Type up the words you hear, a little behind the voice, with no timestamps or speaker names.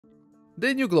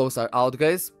The new glows are out,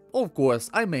 guys. Of course,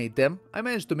 I made them. I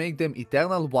managed to make them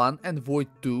Eternal 1 and Void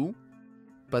 2.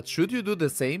 But should you do the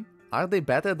same? Are they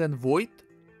better than Void?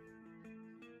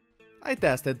 I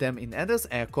tested them in Ender's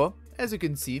Echo. As you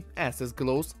can see, SS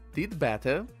glows did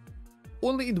better.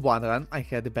 Only in one run I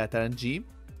had better RNG.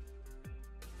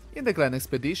 In the Clan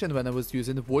Expedition, when I was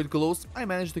using Void glows, I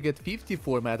managed to get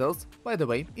 54 medals, by the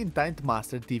way, in Timed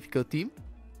Master difficulty.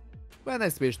 When I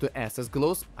switched to SS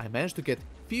glows, I managed to get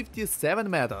 57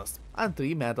 medals and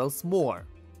 3 medals more.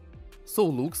 So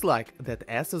looks like that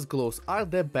SS glows are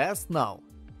the best now.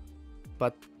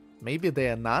 But maybe they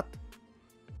are not?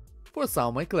 For some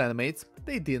of my clanmates,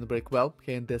 they didn't break well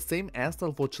hitting the same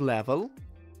Astral Watch level.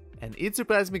 And it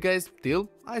surprised me, guys, till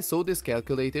I saw this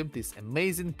calculator, this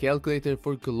amazing calculator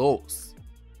for glows.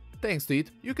 Thanks to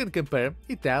it, you can compare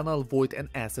Eternal, Void and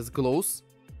SS glows.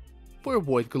 For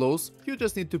Void glows, you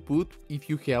just need to put if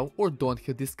you have or don't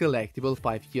have this collectible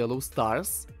 5 yellow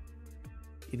stars.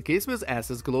 In case with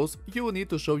SS glows, you will need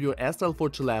to show your Astral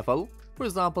Forge level. For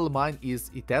example, mine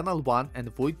is Eternal 1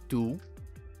 and Void 2.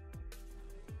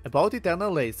 About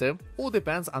Eternal Laser, all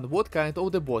depends on what kind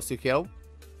of the boss you have.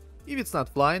 If it's not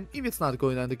flying, if it's not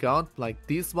going underground like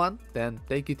this one, then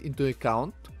take it into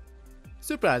account.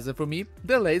 Surprising for me,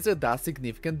 the laser does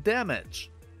significant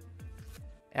damage.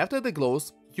 After the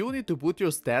glows, you need to put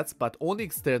your stats, but only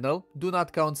external, do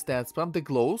not count stats from the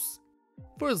glows.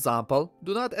 For example,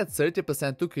 do not add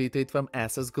 30% to crit rate from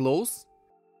SS glows.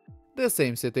 The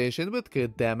same situation with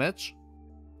crit damage.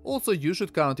 Also, you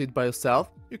should count it by yourself,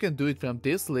 you can do it from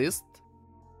this list.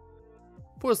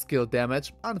 For skill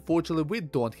damage, unfortunately we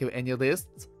don't have any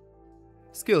lists.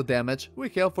 Skill damage we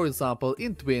have, for example,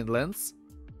 in Twinlands.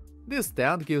 This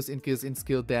stand gives increase in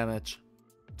skill damage.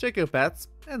 Check your pets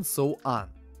and so on.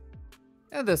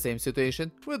 And the same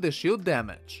situation with the shield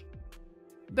damage.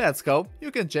 That's how you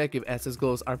can check if SS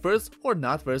glows are worth or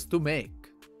not worth to make.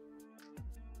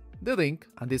 The link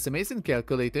on this amazing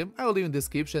calculator I will leave in the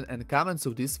description and comments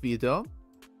of this video.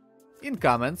 In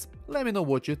comments, let me know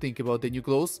what you think about the new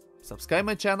glows, subscribe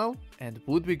my channel, and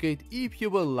would be great if you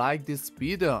will like this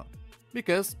video,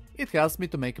 because it helps me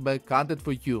to make better content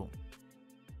for you.